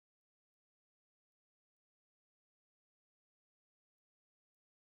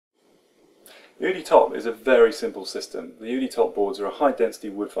The UdiTOP is a very simple system. The UdiTOP boards are a high density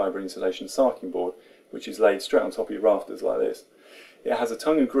wood fibre insulation sarking board which is laid straight on top of your rafters like this. It has a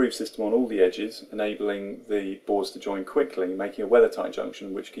tongue and groove system on all the edges, enabling the boards to join quickly, making a weathertight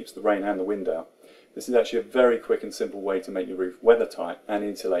junction which keeps the rain and the wind out. This is actually a very quick and simple way to make your roof weathertight and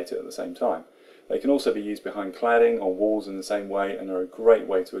insulate it at the same time. They can also be used behind cladding, on walls in the same way, and are a great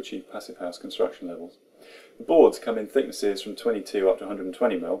way to achieve passive house construction levels. The boards come in thicknesses from 22 up to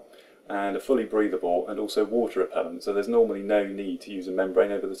 120 mm and are fully breathable and also water repellent, so there's normally no need to use a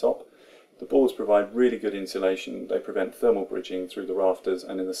membrane over the top. The boards provide really good insulation. They prevent thermal bridging through the rafters,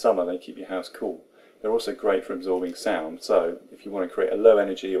 and in the summer they keep your house cool. They're also great for absorbing sound, so if you want to create a low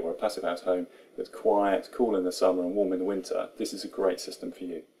energy or a passive house home that's quiet, cool in the summer and warm in the winter, this is a great system for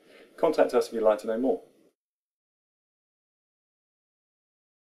you. Contact us if you'd like to know more.